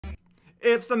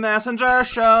It's the Messenger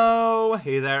Show!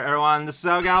 Hey there everyone, this is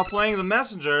Gal playing the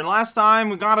Messenger, and last time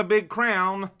we got a big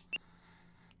crown.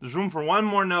 There's room for one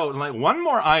more note, like one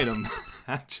more item,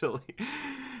 actually.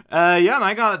 Yeah, and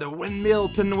I got the windmill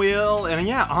pinwheel, and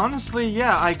yeah, honestly,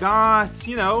 yeah, I got,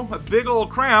 you know, a big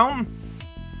old crown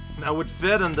that would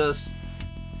fit in this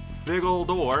big old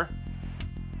door.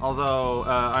 Although,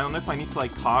 I don't know if I need to,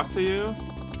 like, talk to you.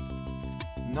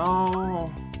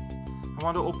 No. I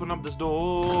want to open up this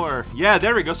door. Yeah,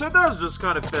 there we go. So it does just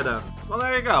kind of fit in. Well,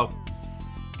 there you go.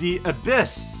 The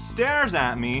abyss stares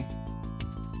at me.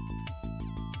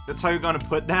 That's how you're gonna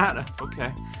put that?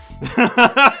 Okay.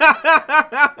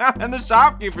 And the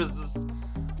shopkeeper's just...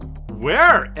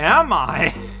 Where am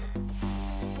I?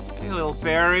 Hey, little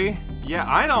fairy. Yeah,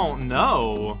 I don't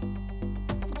know.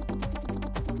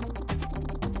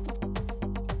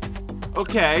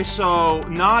 Okay, so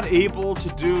not able to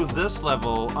do this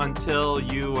level until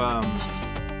you, I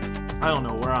don't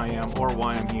know where I am or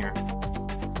why I'm here.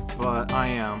 But I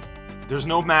am. There's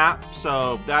no map,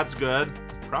 so that's good.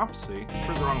 Prophecy?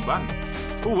 Press the wrong button.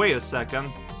 Oh, wait a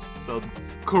second. So,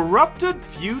 corrupted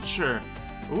future.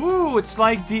 Ooh, it's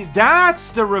like that's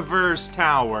the reverse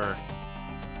tower.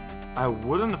 I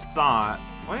wouldn't have thought.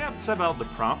 What do you have to say about the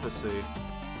prophecy?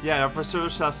 Yeah, our pursuer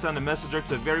shall send a messenger to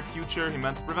the very future he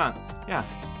meant to prevent. Yeah.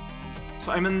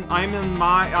 So I'm in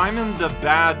the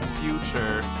bad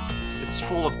future. It's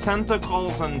full of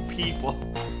tentacles and people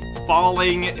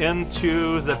falling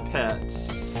into the pits.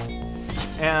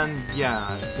 And yeah,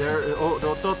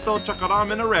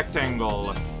 I'm in a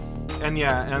rectangle. And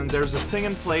yeah, and there's a thing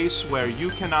in place where you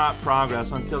cannot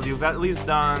progress until you've at least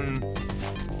done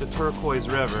the turquoise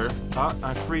river. Oh,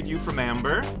 I freed you from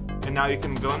amber, and now you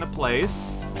can go into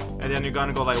place. And then you're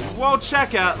gonna go like, whoa,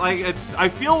 check it! Like, it's... I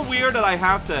feel weird that I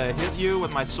have to hit you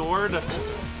with my sword to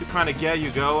kind of get you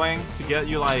going, to get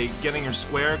you, like, getting your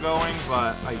square going,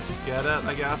 but I get it,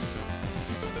 I guess.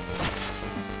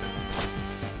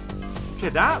 Okay,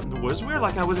 that was weird.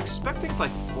 Like, I was expecting to,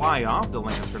 like, fly off the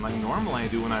lantern, like normally I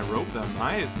do when I rope them.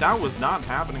 That was not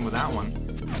happening with that one.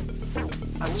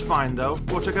 That's fine, though.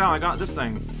 Oh, check it out, I got this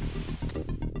thing.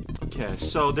 Okay,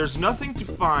 so there's nothing to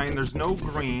find, there's no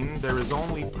green, there is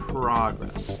only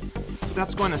progress. So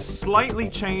that's going to slightly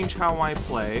change how I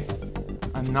play.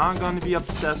 I'm not going to be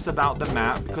obsessed about the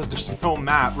map, because there's no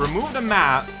map. Remove the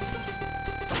map,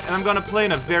 and I'm going to play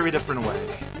in a very different way.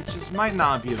 Which is, might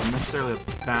not be necessarily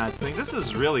a bad thing. This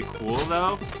is really cool,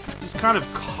 though. Just kind of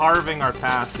carving our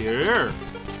path here.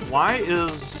 Why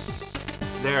is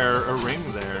there a ring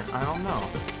there? I don't know.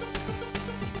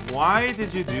 Why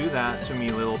did you do that to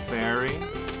me, little fairy?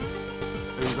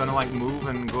 Are you gonna, like, move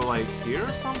and go, like, here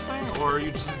or something? Or are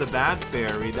you just the bad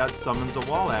fairy that summons a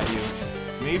wall at you?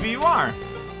 Maybe you are.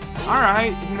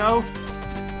 Alright, you know,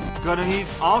 gonna need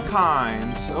all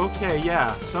kinds. Okay,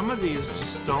 yeah, some of these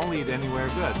just don't lead anywhere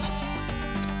good.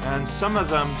 And some of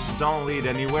them just don't lead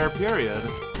anywhere, period.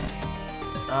 Is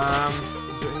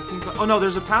there anything... Oh, no,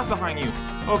 there's a path behind you.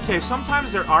 Okay,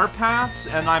 sometimes there are paths,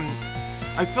 and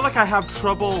I feel like I have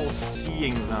trouble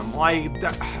seeing them. Like,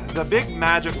 the big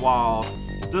magic wall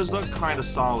does look kind of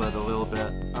solid a little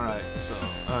bit. Alright,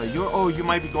 so, you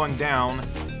might be going down,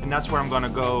 and that's where I'm gonna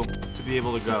go to be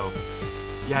able to go.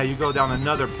 Yeah, you go down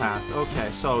another path. Okay,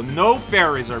 so no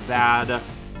fairies are bad.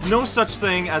 No such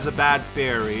thing as a bad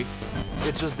fairy.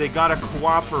 It's just they gotta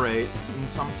cooperate, and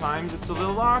sometimes it's a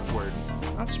little awkward.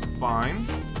 That's fine.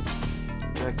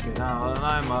 Check it out,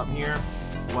 I'm up here.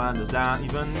 What does that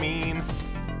even mean?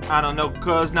 I don't know,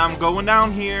 cause now I'm going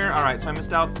down here. Alright, so I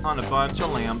missed out on a bunch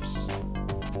of lamps.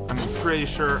 I'm pretty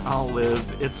sure I'll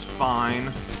live. It's fine.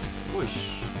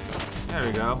 Whoosh. There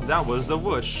we go. That was the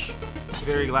whoosh.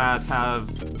 Very glad to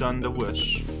have done the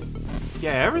whoosh.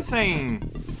 Yeah, everything...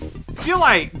 I feel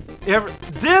like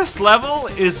this level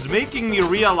is making me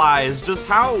realize just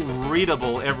how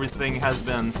readable everything has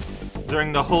been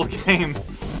during the whole game.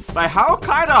 By how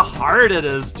kind of hard it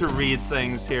is to read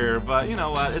things here, but you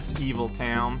know what, it's Evil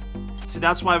Town. See,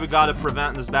 that's why we gotta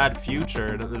prevent this bad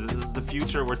future. This is the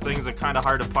future where things are kind of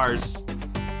hard to parse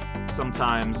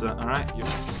sometimes. Alright, you're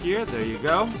here, there you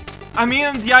go. I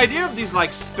mean, the idea of these,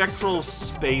 like, spectral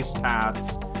space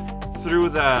paths through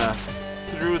the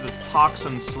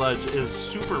toxin sludge is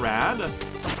super rad.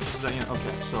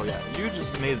 Okay, so yeah, you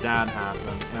just made that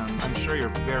happen, and I'm sure you're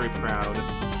very proud.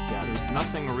 Yeah, there's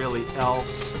nothing really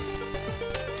else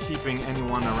keeping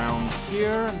anyone around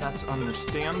here, and that's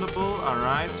understandable.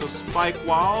 Alright, so spike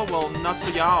wall, well, nuts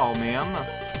to y'all, man.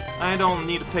 I don't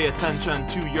need to pay attention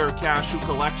to your cashew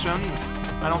collection.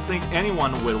 I don't think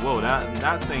anyone would. Whoa,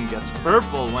 that thing gets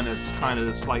purple when it's kind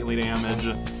of slightly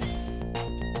damaged.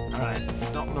 Alright,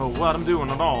 don't know what I'm doing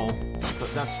at all.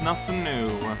 but that's nothing new.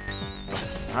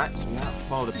 Alright, so we have to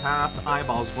follow the path,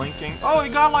 eyeballs blinking. Oh, we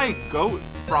got like goat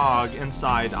frog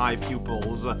inside eye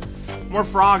pupils. More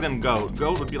frog than goat.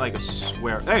 Goat would be like a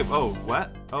square. Hey, oh, what?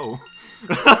 Oh.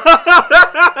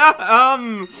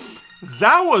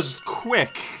 That was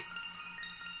quick.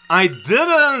 I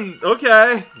didn't.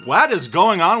 Okay. What is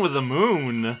going on with the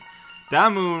moon?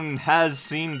 That moon has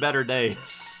seen better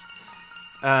days.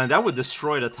 That would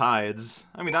destroy the tides.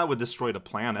 I mean, that would destroy the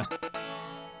planet.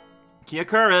 Key of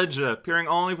courage, appearing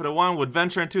only for the one who would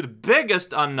venture into the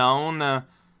biggest unknown.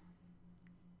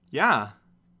 Yeah.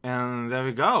 And there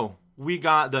we go. We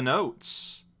got the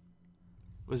notes.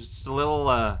 It was just a little,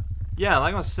 yeah,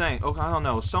 like I was saying. Oh, I don't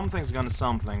know. Something's gonna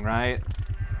something, right?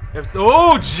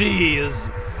 Oh,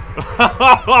 jeez!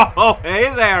 Oh,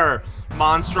 hey there,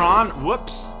 Monstron.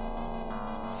 Whoops.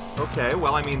 Okay,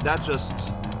 well, I mean, that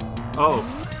just... Oh,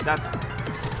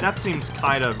 that seems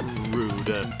kind of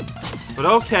rude. But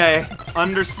okay,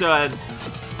 understood.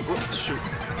 Whoops, shoot.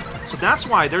 So that's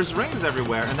why there's rings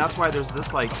everywhere, and that's why there's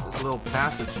this, like, this little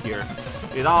passage here.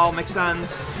 It all makes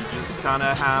sense. You just kind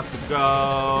of have to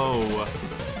go.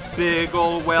 Big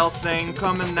old whale thing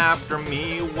coming after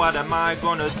me. What am I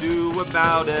gonna do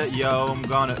about it? Yo, I'm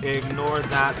gonna ignore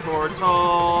that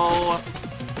portal.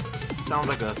 Sounds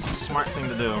like a smart thing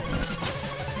to do.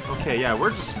 Okay, yeah,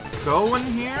 we're just going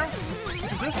here.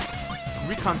 So this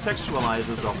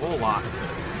recontextualizes the whole lot.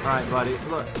 Alright, buddy,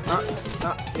 look.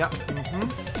 Yeah,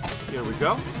 Here we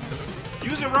go.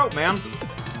 Use your rope, man.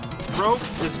 Rope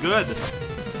is good.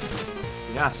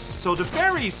 Yes, so the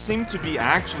fairies seem to be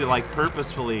actually, like,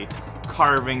 purposefully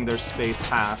carving their space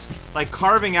past. Like,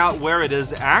 carving out where it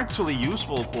is actually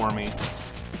useful for me.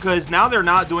 Because now they're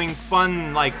not doing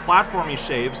fun, like, platformy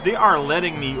shapes. They are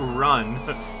letting me run.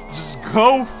 Just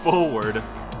go forward.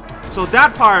 So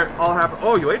that part all happen.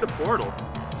 Oh, you ate the portal.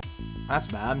 That's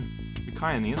bad. You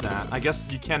kind of need that. I guess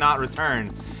you cannot return.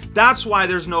 That's why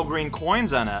there's no green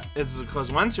coins in it. It's because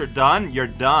once you're done, you're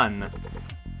done.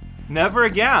 Never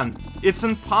again. It's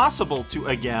impossible to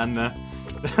again.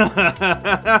 It's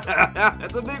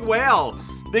a big whale.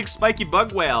 Big spiky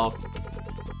bug whale.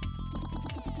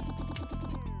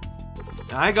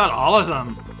 I got all of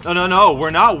them. No. We're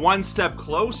not one step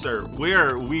closer. We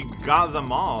got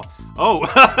them all. Oh,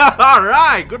 all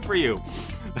right. Good for you.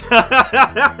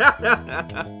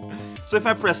 So if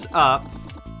I press up,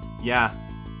 yeah.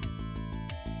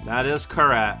 That is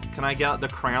correct. Can I get the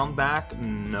crown back?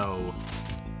 No.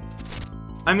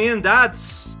 I mean,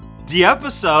 that's the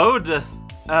episode.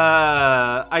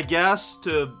 I guess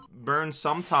to burn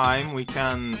some time, we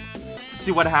can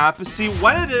see what happens. See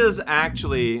what it is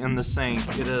actually in the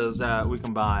sink. It is that we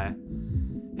can buy.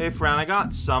 Hey, friend, I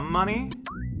got some money.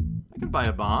 I can buy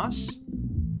a boss.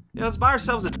 Yeah, let's buy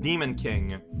ourselves a Demon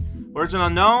King. Origin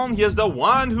unknown, he is the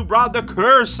one who brought the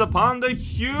curse upon the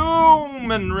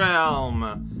human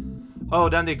realm. Oh,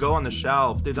 then they go on the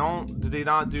shelf. Do they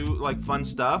not do, like, fun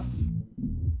stuff?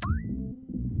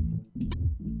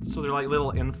 So they're like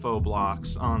little info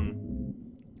blocks on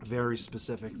very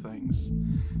specific things.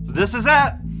 So this is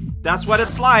it! That's what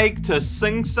it's like to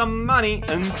sink some money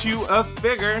into a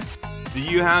figure. Do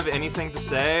you have anything to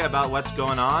say about what's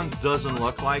going on? Doesn't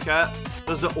look like it.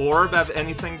 Does the orb have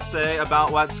anything to say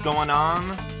about what's going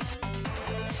on?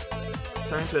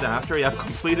 Turn to it after you have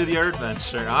completed your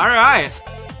adventure. Alright!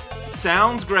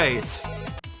 Sounds great.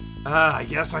 I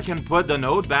guess I can put the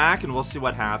note back and we'll see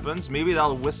what happens. Maybe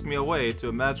that'll whisk me away to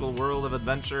a magical world of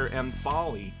adventure and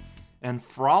folly. And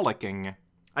frolicking.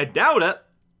 I doubt it.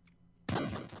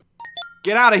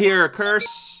 Get out of here,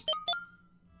 curse!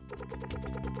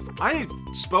 I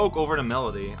spoke over the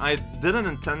melody. I didn't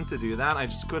intend to do that, I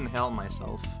just couldn't help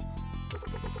myself.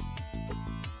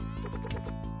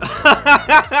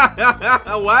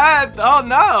 What? Oh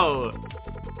no!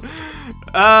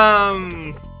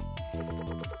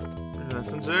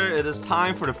 Messenger, it is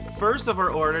time for the first of our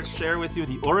order to share with you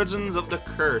the origins of the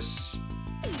curse.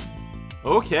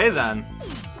 Okay then.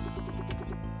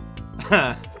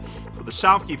 So the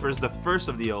shopkeeper is the first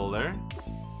of the older.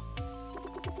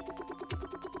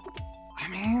 I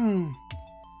mean,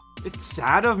 it's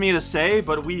sad of me to say,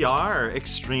 but we are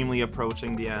extremely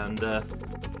approaching the end.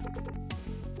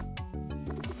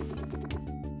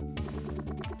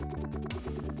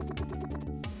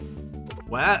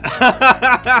 What?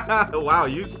 Wow,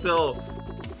 you still...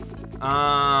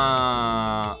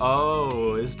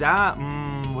 Oh, is that...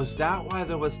 was that why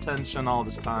there was tension all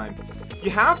this time?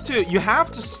 You have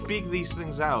to speak these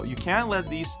things out. You can't let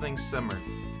these things simmer.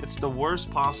 It's the worst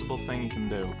possible thing you can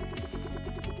do.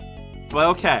 But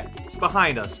okay, it's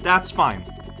behind us. That's fine.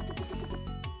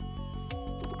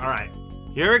 Alright,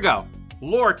 here we go.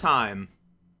 Lore time.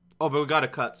 Oh, but we got a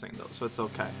cutscene though, so it's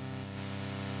okay.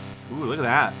 Ooh, look at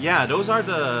that. Yeah, those are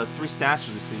the 3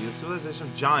 statues you see. The civilization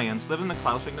of giants live in the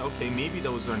clouds. Okay, maybe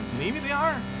those are... Maybe they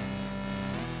are.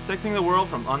 Protecting the world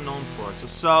from unknown forces.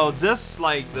 So this,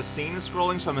 like, the scene is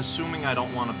scrolling, so I'm assuming I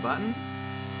don't want a button.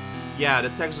 Yeah, the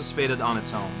text just faded on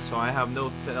its own, so I have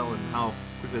no tell in how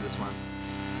quickly this went.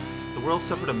 So the world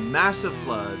suffered a massive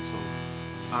flood,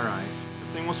 so... Alright. The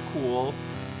thing was cool.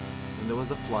 And there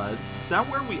was a flood. Is that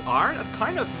where we are? That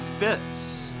kind of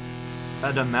fits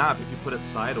the map if you put it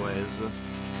sideways.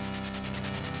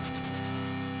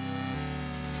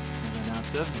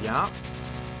 Adaptive, yeah.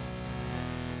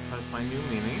 Try to find new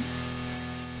meaning.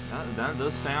 That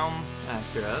does sound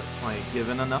accurate, like,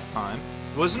 given enough time.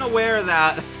 Wasn't aware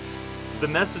that the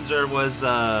messenger was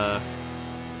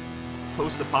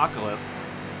post-apocalypse.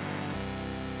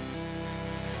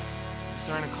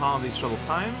 During a calm of these troubled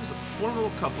times, a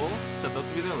formidable couple stepped up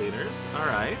to be their leaders.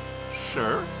 Alright,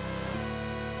 sure.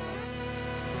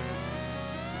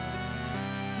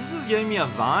 This is giving me a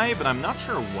vibe, but I'm not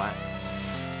sure what.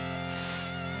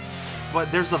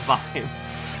 But there's a vibe.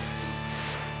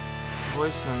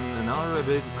 Voice and another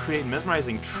ability to create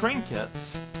mesmerizing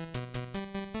trinkets.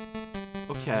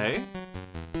 Okay.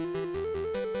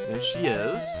 There she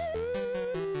is.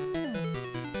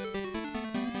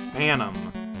 Phantom.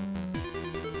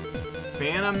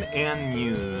 Phantom and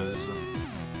Muse.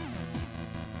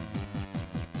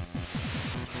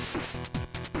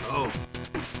 Oh.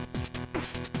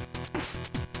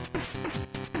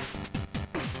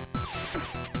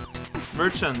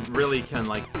 Merchant really can,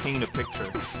 like, paint a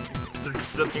picture.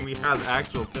 Something we have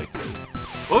actual pictures.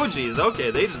 Oh geez,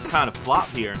 okay, they just kind of flop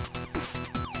here.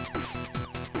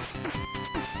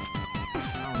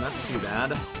 Oh, that's too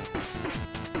bad.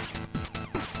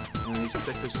 And these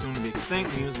pictures soon to be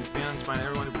extinct. Muse and fans find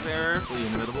everyone to prepare for the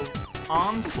inevitable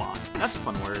onslaught. That's a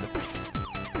fun word.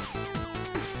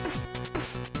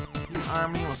 The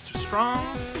army was too strong.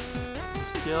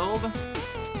 Was killed.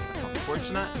 That's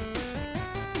unfortunate.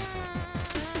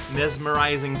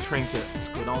 Mesmerizing trinkets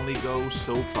could only go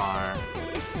so far.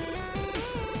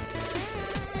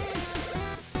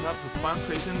 That profound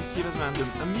creation keep us man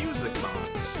a music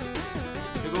box.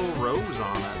 Big old rose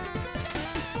on it.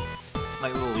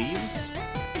 Like little leaves.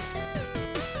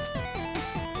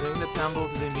 Bring the temple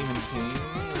to the Demon King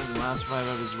and the last survivor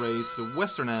of his race, the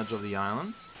western edge of the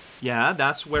island. Yeah,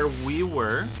 that's where we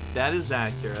were. That is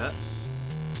accurate.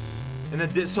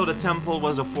 And so the temple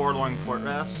was a forlorn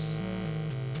fortress.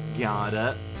 Got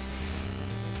it.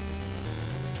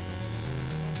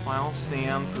 Final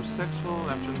stand for successful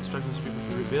after instructing people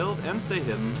to rebuild and stay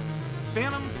hidden.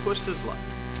 Phantom pushed his luck.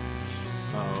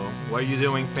 Oh, what are you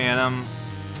doing, Phantom?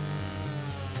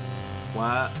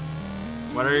 What?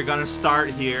 What are you gonna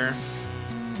start here?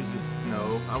 Is it,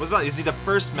 no, I was about. Is he the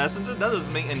first messenger? That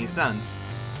doesn't make any sense.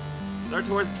 Start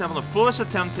towards the temple. A foolish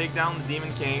attempt to take down the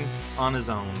Demon King on his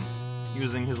own,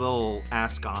 using his little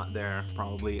ascot there,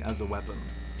 probably as a weapon.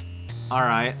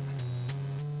 Alright.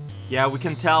 Yeah, we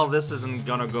can tell this isn't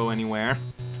gonna go anywhere.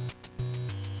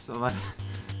 So like...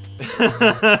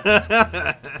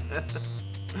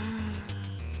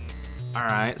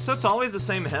 Alright, so it's always the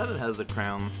same head that has a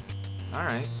crown.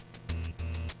 Alright.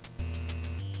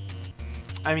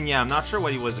 I mean, yeah, I'm not sure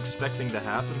what he was expecting to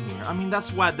happen here. I mean,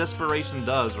 that's what desperation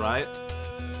does, right?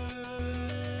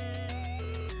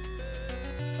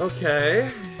 Okay.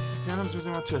 Phantom's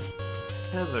moving on to a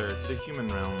tether to the human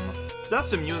realm. So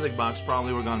that's the music box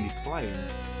probably we're gonna be playing.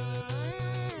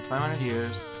 In 500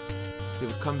 years, they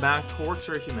would come back,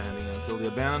 torture humanity until they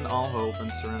abandoned all hope and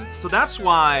surrender. So that's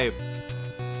why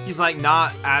he's like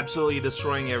not absolutely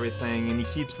destroying everything and he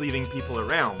keeps leaving people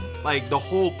around. Like the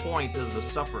whole point is the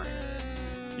suffering.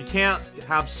 You can't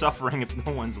have suffering if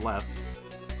no one's left.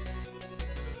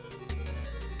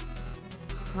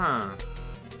 Huh.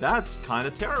 That's kind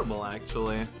of terrible,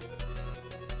 actually.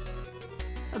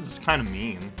 That's kind of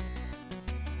mean.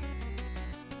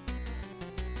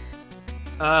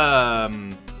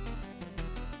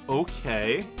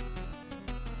 Okay.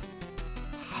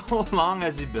 How long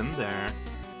has he been there?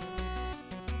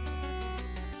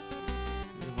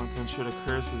 We want to ensure the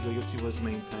curse's legacy was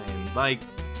maintained by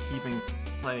keeping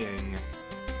playing.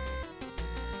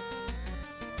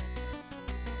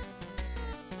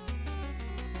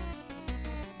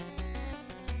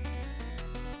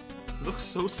 Looks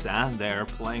so sad there,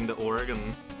 playing the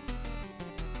organ.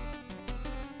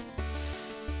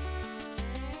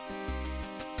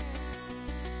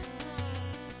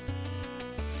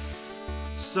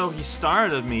 So he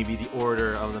started maybe the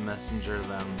Order of the Messenger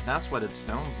then. That's what it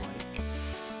sounds like.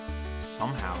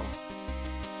 Somehow.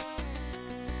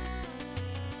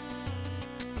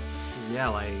 Yeah,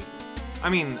 like... I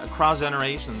mean, across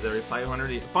generations, every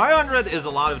 500... 500 is a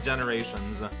lot of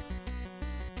generations. That's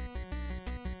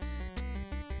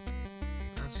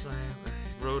right.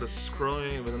 I wrote a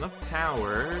scrolling with enough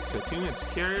power to attune its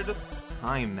carried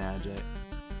time magic.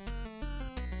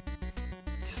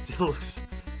 He still looks...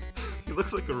 he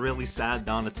looks like a really sad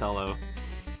Donatello.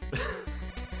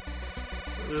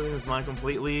 Losing his mind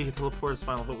completely, he teleports his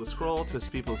final hope with scroll to his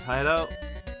people's hideout.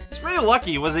 He's pretty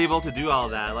lucky he was able to do all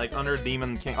that, like, under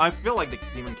Demon King. I feel like the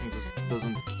Demon King just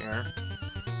doesn't care.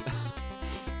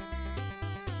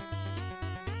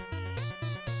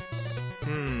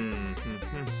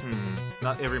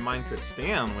 Not every mind could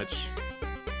stand, which...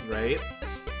 Great.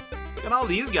 Look at all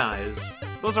these guys.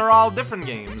 Those are all different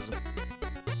games.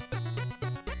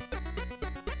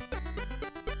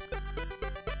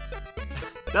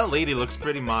 That lady looks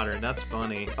pretty modern, that's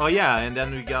funny. Oh yeah, and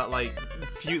then we got, like,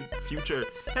 future...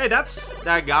 Hey, that's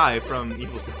that guy from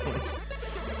Evil Zone.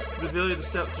 The ability to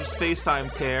step through space-time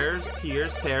tears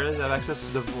have access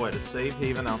to the void, a safe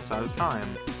haven outside of time.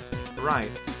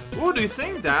 Right. Ooh, do you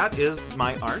think that is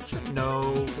my archer?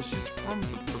 No, because she's from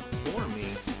before me.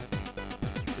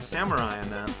 The samurai in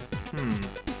that.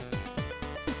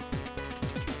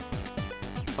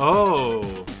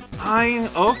 Oh.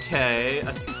 Okay,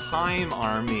 a time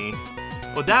army.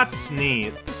 Well, that's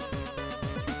neat.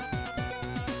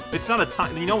 It's not a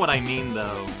time... You know what I mean,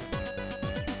 though.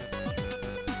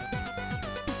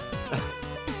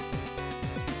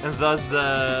 And thus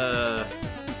the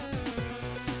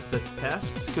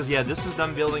test? Because, yeah, this is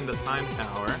them building the time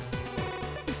tower.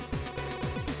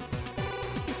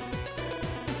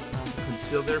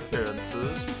 Conceal their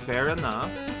appearances. Fair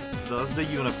enough. Thus the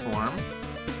uniform.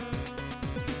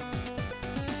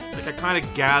 Like, I kind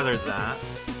of gathered that.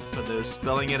 But they're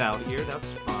spelling it out here. That's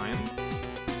fine.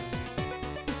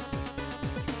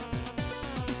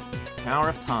 Tower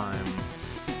of Time.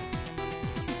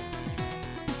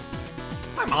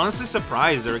 I'm honestly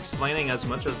surprised they're explaining as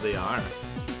much as they are.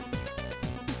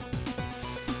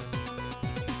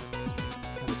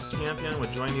 Its champion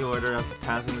would join the order after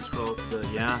passing the scroll to the...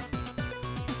 Yeah.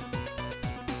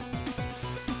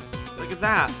 Look at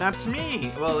that. That's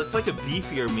me. Well, it's like a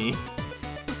beefier me.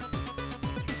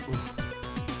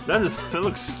 That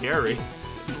looks scary.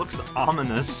 It looks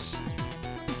ominous.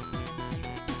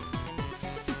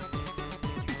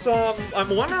 So,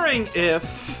 I'm wondering if,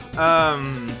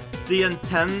 the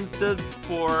intended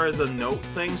for the note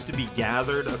things to be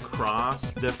gathered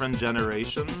across different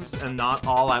generations and not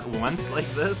all at once like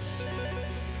this.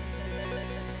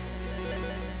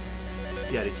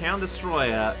 Yeah, they can't destroy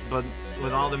it, but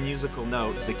with all the musical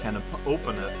notes, they can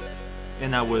open it.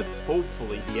 And that would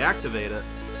hopefully deactivate it.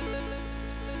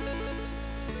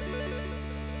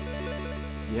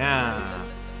 Yeah.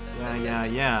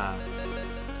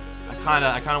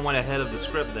 I kinda went ahead of the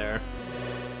script there.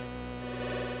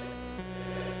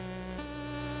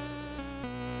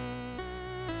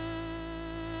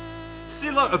 See,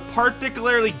 look, a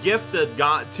particularly gifted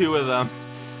got 2 of them.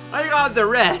 I got the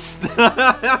rest.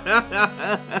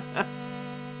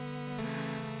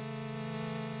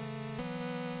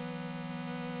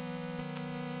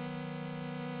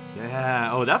 Yeah.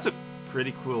 Oh, that's a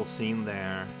pretty cool scene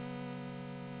there.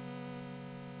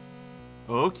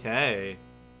 Okay.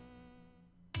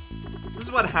 This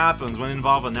is what happens when you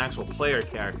involve an actual player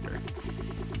character.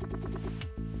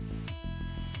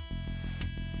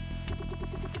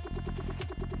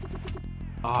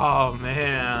 Oh,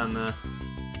 man.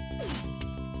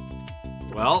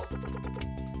 Well.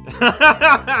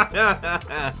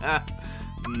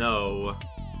 No.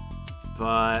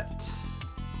 But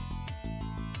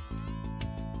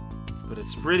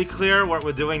it's pretty clear what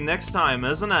we're doing next time,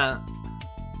 isn't it?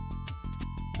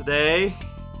 Today,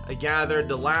 I gathered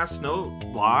the last note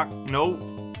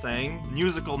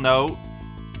musical note.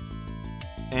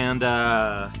 And,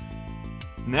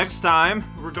 next time,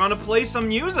 we're gonna play some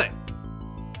music.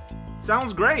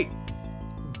 Sounds great.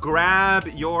 Grab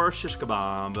your shish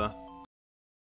kebab.